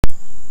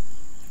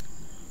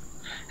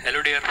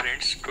dear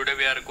friends, today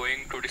we are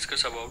going to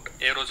discuss about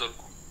aerosol.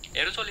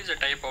 Aerosol is a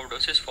type of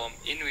dosage form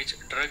in which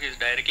drug is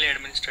directly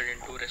administered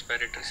into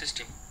respiratory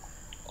system,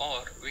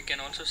 or we can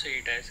also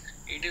say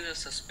it is a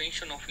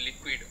suspension of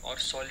liquid or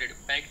solid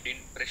packed in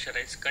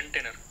pressurized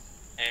container.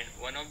 And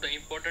one of the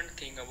important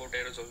thing about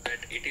aerosol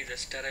that it is a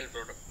sterile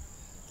product.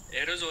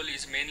 Aerosol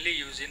is mainly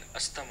used in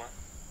asthma.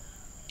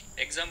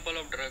 Example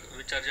of drug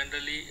which are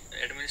generally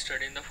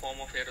administered in the form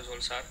of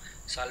aerosols are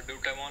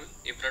salbutamol,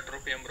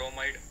 ipratropium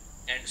bromide,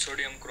 and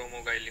sodium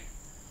chromogylin.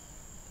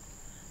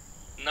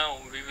 Now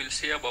we will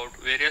see about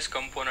various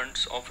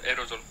components of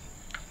aerosol.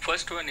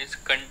 First one is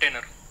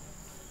container.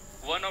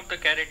 One of the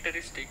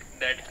characteristics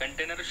that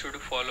container should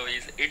follow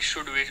is it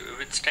should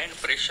withstand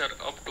pressure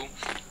up to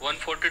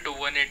 140 to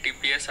 180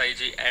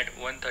 psig at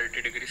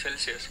 130 degrees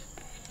Celsius.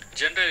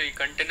 Generally,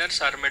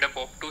 containers are made up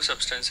of two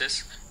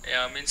substances.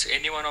 Means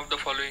any one of the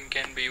following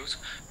can be used.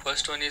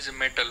 First one is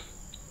metal.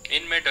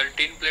 In metal,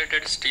 tin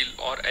plated steel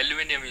or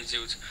aluminum is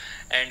used,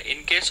 and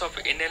in case of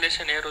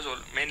inhalation aerosol,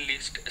 mainly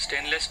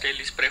stainless steel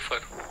is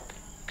preferred.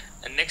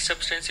 And next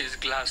substance is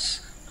glass.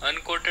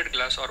 Uncoated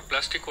glass or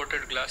plastic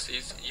coated glass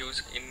is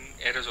used in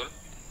aerosol.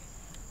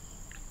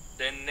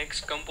 Then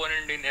next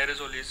component in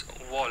aerosol is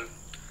wall.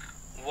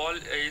 Wall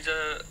is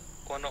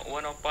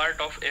one of part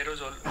of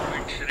aerosol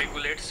which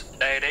regulates,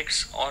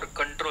 directs or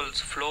controls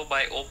flow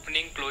by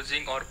opening,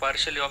 closing or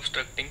partially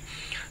obstructing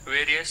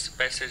various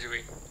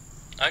passageway.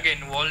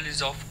 Again, wall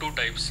is of two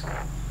types.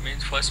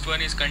 Means first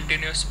one is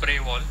continuous spray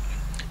wall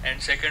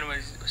and second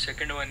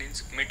one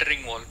is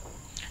metering wall.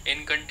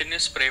 In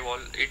continuous spray wall,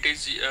 it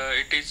is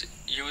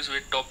used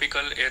with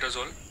topical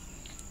aerosol.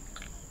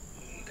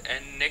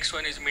 And next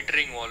one is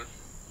metering wall.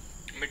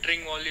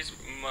 Metering wall is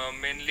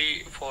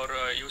mainly for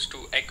used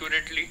to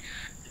accurately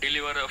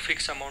deliver a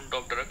fixed amount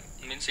of drug.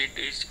 Means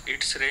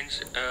its range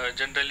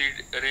generally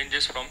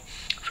ranges from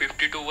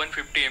 50 to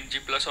 150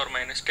 mg plus or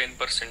minus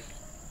 10%.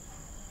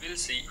 We'll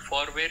see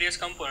for various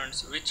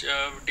components which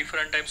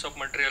different types of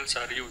materials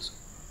are used.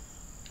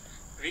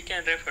 We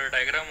can refer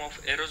diagram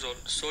of aerosol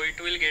so it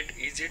will get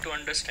easy to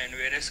understand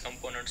various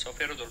components of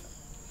aerosol.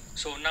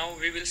 So now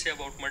we will see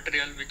about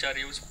material which are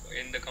used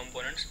in the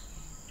components.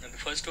 And the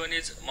first one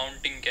is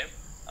mounting cap.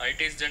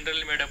 It is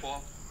generally made up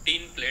of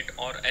tin plate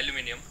or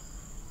aluminum.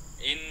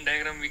 In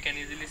diagram we can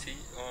easily see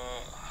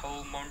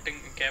how mounting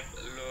cap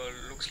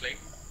looks like.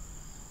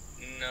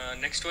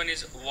 Next one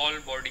is wall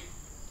body.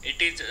 It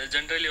is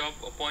generally of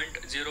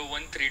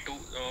 0.0132 to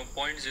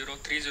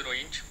 0.030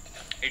 inch.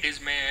 It is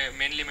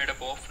mainly made up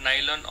of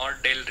nylon or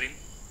Del rim.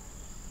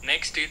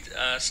 Next is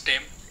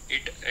stem.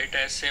 It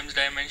has same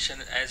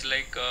dimension as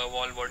like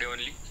wall body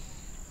only.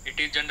 It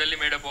is generally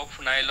made up of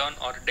nylon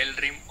or Del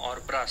rim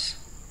or brass.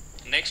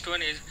 Next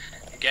one is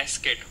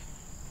gasket.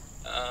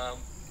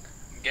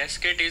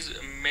 Gasket is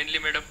mainly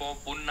made up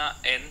of bunna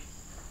N,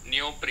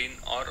 neoprene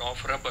or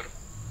of rubber.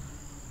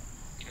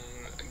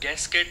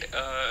 Gasket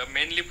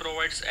mainly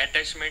provides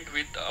attachment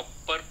with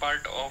upper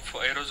part of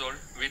aerosol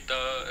with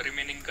the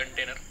remaining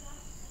container.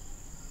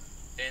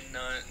 Then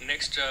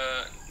next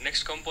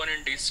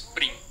component is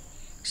spring.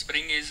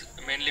 Spring is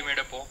mainly made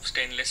up of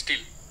stainless steel.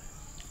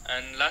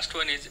 And last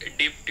one is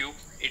deep tube.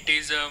 It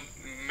is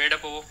made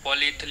up of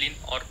polyethylene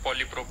or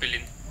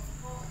polypropylene.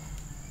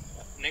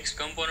 Next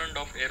component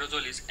of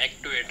aerosol is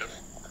actuator.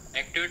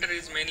 Actuator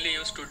is mainly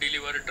used to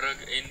deliver drug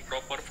in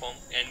proper form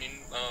and in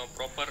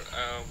proper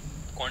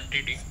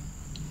quantity.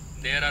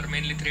 There are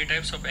mainly three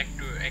types of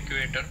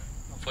actuator.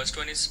 First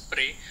one is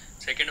spray,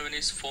 second one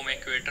is foam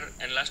actuator,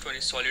 and last one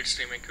is solid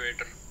stream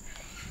actuator.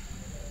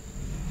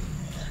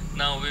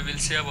 Now we will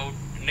say about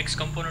next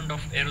component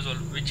of aerosol,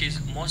 which is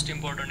most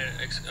important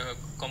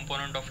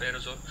component of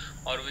aerosol,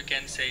 or we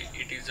can say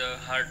it is a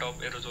heart of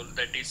aerosol,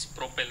 that is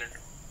propellant.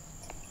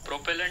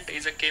 Propellant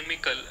is a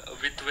chemical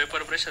with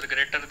vapor pressure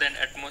greater than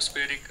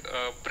atmospheric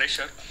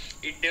pressure.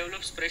 It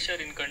develops pressure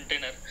in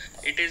container.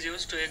 It is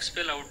used to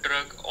expel out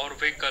drug or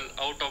vehicle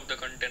out of the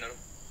container.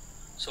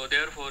 So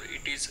therefore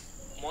it is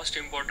most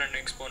important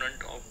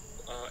exponent of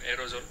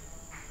aerosol.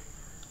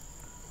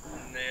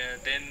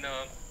 Then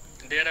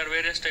there are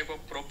various type of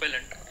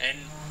propellant, and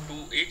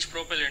to each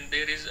propellant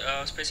there is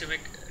a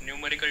specific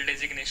numerical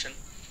designation.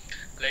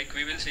 Like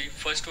we will see,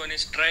 first one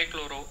is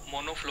trichloro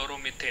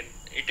monofluoromethane.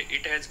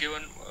 It has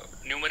given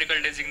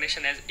numerical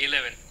designation as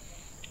 11.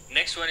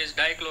 Next one is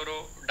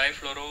dichloro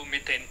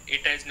difluoromethane.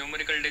 It has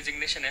numerical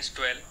designation as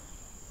 12.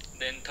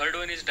 Then third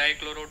one is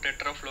dichloro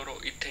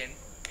tetrafluoroethane.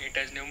 It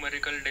has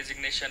numerical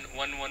designation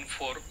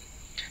 114.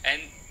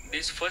 And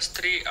these first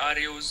three are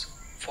used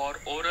for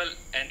oral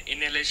and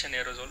inhalation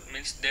aerosol,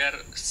 means they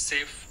are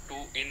safe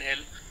to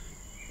inhale.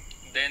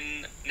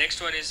 Then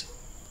next one is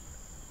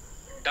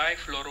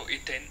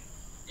difluoroethane.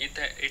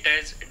 It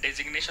has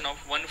designation of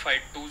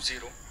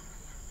 1520.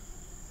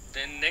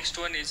 Then next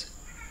one is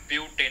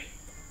butane.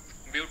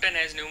 Butane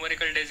has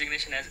numerical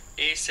designation as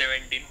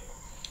A17.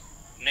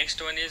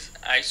 Next one is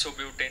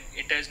isobutane.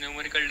 It has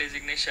numerical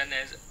designation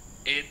as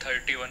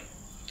A31.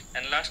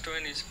 And last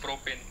one is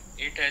propane.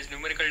 It has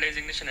numerical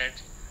designation as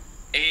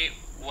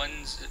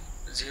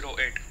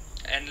A108.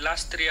 And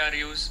last three are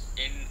used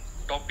in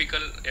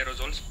topical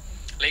aerosols.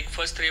 Like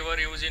first three were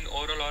used in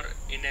oral or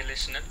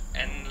inhalational,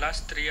 and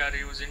last three are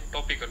used in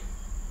topical.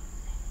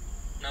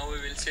 Now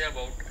we will say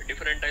about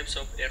different types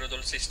of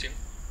aerosol system,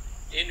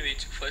 in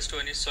which first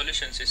one is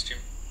solution system.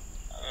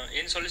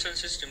 In solution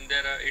system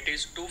it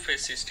is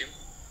two-phase system,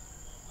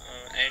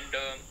 and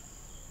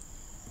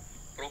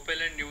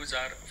propellant use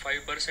are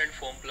 5%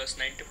 foam plus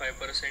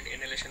 95%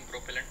 inhalation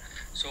propellant.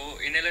 So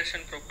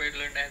inhalation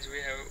propellant, as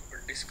we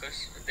have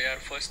discussed, they are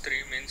first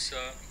three means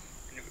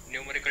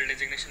numerical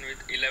designation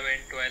with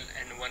 11, 12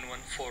 and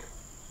 114.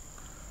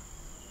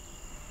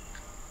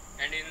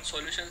 And in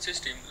solution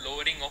system,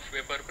 lowering of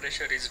vapor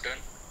pressure is done.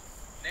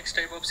 Next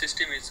type of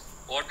system is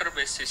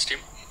water-based system.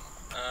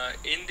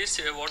 In this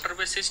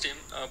water-based system,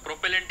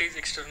 propellant is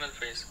external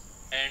phase,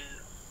 and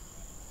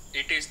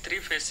it is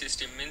three-phase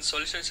system. Means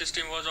solution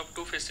system was of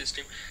two-phase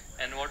system,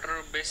 and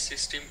water-based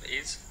system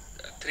is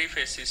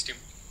three-phase system.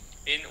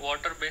 In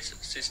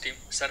water-based system,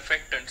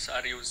 surfactants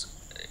are used,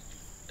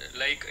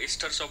 like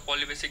esters of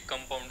polybasic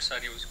compounds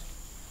are used.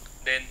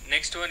 Then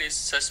next one is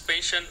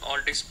suspension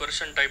or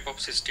dispersion type of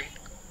system.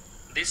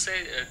 This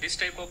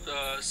type of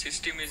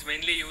system is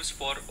mainly used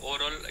for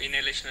oral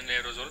inhalation and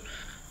aerosol.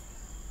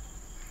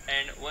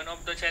 And one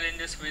of the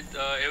challenges with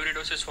every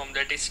dosage form,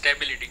 that is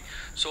stability.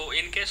 So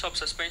in case of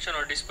suspension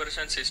or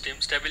dispersion system,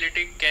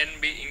 stability can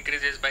be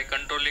increased by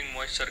controlling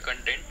moisture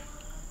content.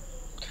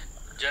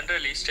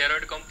 Generally,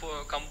 steroid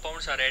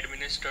compounds are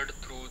administered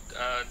through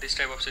this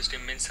type of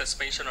system, means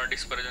suspension or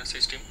dispersion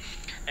system,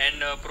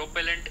 and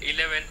propellant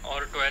 11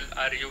 or 12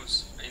 are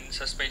used in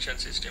suspension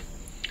system.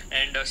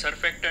 And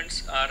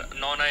surfactants are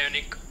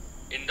non-ionic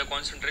in the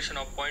concentration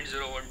of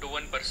 0.01 to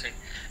 1%.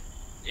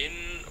 In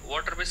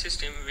water-based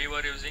system, we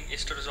were using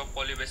esters of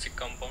polybasic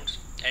compounds,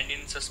 and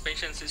in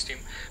suspension system,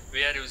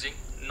 we are using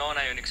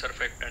non-ionic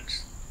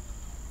surfactants.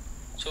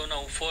 So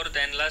now fourth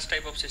and last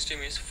type of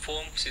system is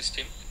foam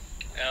system,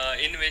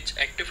 in which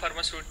active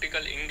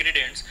pharmaceutical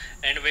ingredients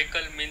and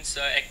vehicle, means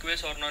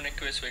aqueous or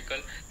non-aqueous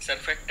vehicle,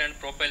 surfactant,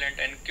 propellant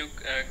and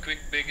quick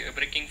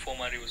breaking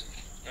foam are used.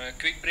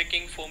 Quick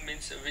breaking foam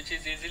means which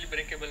is easily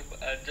breakable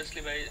just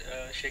by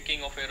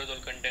shaking of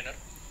aerosol container.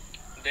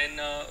 Then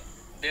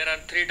there are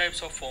three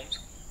types of foams.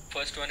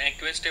 First one,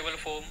 aqueous stable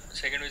foam,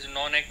 second is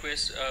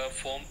non-aqueous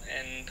foam,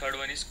 and third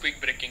one is quick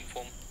breaking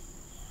foam.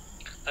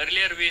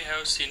 Earlier we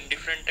have seen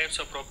different types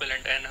of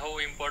propellant and how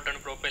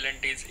important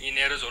propellant is in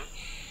aerosol.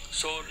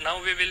 So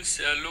now we will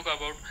look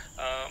about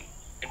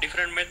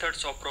different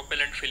methods of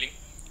propellant filling.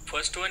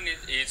 First one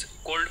is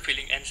cold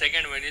filling, and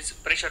second one is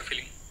pressure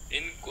filling.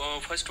 In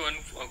first one,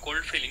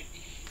 cold filling,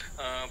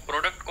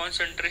 product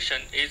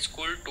concentration is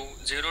cooled to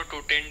 0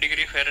 to 10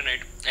 degree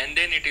Fahrenheit, and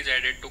then it is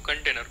added to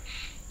container.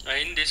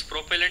 In this,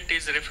 propellant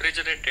is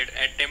refrigerated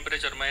at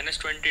temperature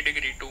 -20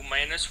 degree to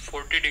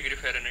 -40 degree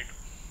Fahrenheit.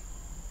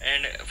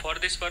 And for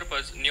this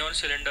purpose, neon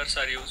cylinders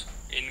are used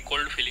in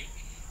cold filling.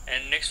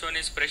 And next one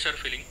is pressure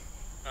filling.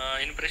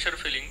 In pressure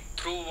filling,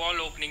 through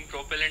wall opening,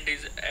 propellant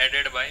is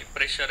added by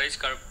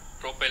pressurized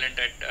propellant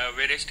at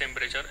various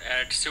temperature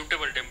at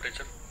suitable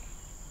temperature.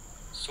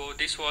 So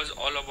this was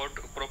all about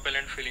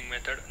propellant filling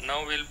method.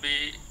 Now we'll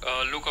be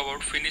look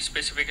about finish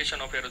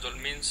specification of aerosol,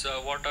 means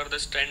what are the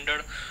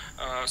standard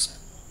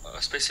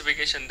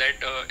specification that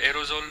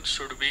aerosol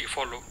should be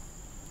followed.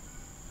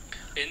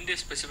 In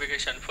this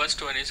specification,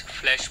 first one is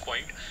flash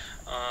point.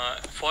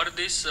 For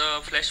this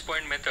flash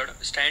point method,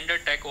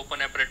 standard tack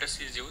open apparatus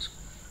is used.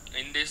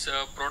 In this,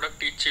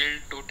 product is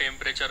chilled to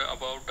temperature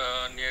about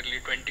nearly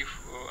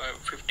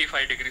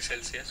 55 degrees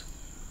Celsius.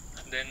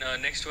 Then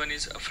next one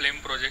is flame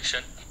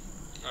projection.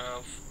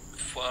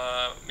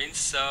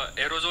 Means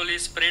aerosol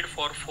is sprayed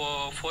for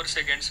 4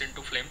 seconds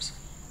into flames.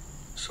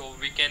 So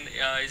we can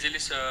easily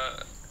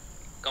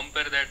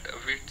compare that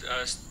with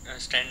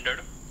standard,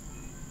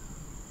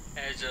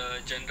 as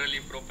generally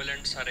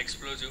propellants are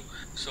explosive.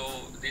 So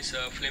this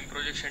flame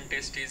projection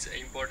test is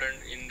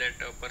important in that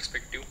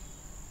perspective.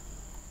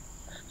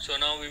 So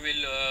now we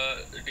will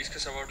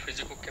discuss about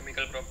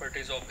physicochemical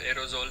properties of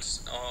aerosols,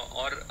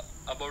 or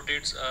about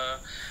its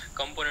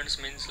components,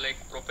 means like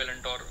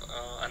propellant or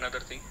another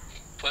thing.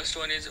 First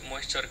one is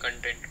moisture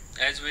content.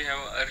 As we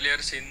have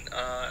earlier seen,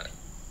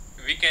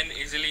 we can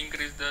easily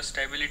increase the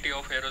stability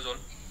of aerosol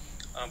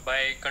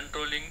by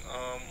controlling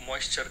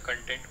moisture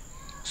content.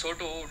 So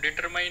to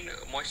determine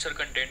moisture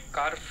content,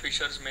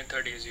 Carr-Fisher's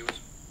method is used.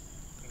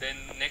 Then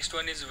next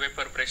one is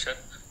vapor pressure.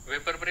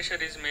 Vapor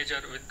pressure is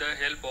measured with the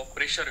help of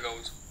pressure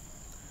gauge.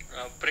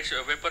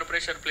 Vapor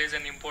pressure plays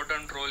an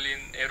important role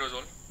in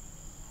aerosol.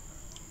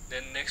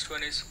 Then next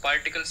one is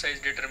particle size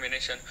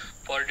determination.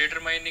 For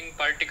determining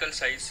particle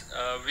size,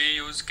 we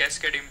use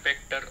cascade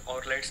impactor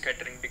or light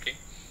scattering decay.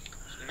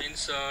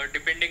 Means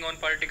depending on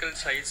particle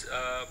size,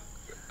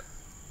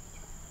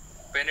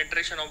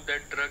 penetration of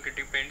that drug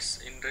depends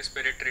in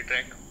respiratory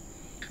tract.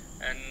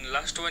 And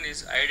last one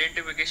is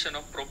identification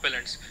of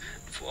propellants.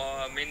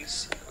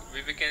 Means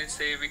we can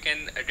say we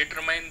can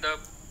determine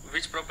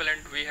which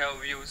propellant we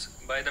have used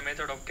by the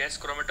method of gas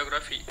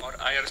chromatography or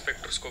IR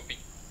spectroscopy.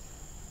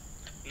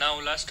 Now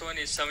last one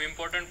is some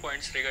important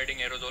points regarding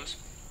aerosols.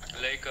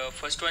 Like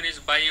first one is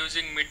by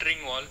using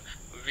metering wall,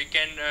 we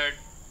can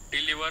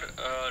deliver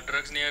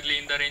drugs nearly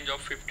in the range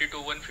of 50 to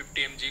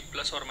 150 mg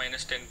plus or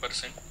minus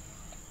 10%.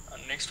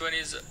 Next one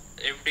is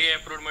FDA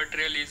approved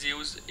material is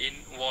used in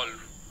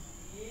valve.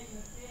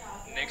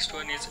 Next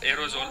one is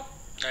aerosol.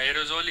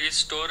 Aerosol is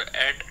stored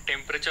at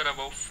temperature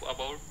above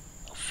about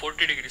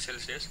 40 degrees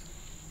Celsius.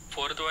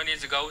 Fourth one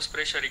is Gauss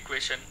pressure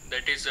equation,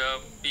 that is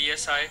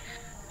psi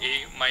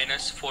a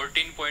minus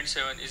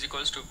 14.7 is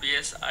equals to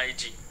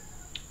psig.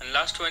 And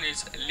last one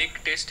is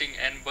leak testing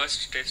and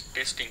burst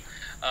testing.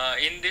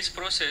 In this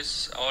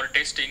process or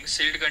testing,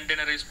 sealed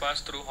container is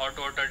passed through hot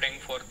water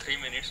tank for 3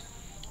 minutes,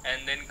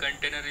 and then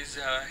container is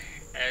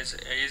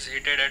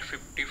heated at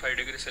 55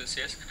 degrees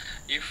Celsius.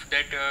 If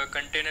that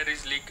container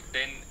is leak,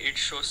 then it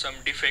shows some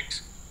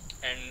defects,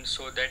 and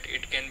so that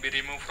it can be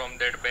removed from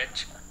that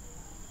batch.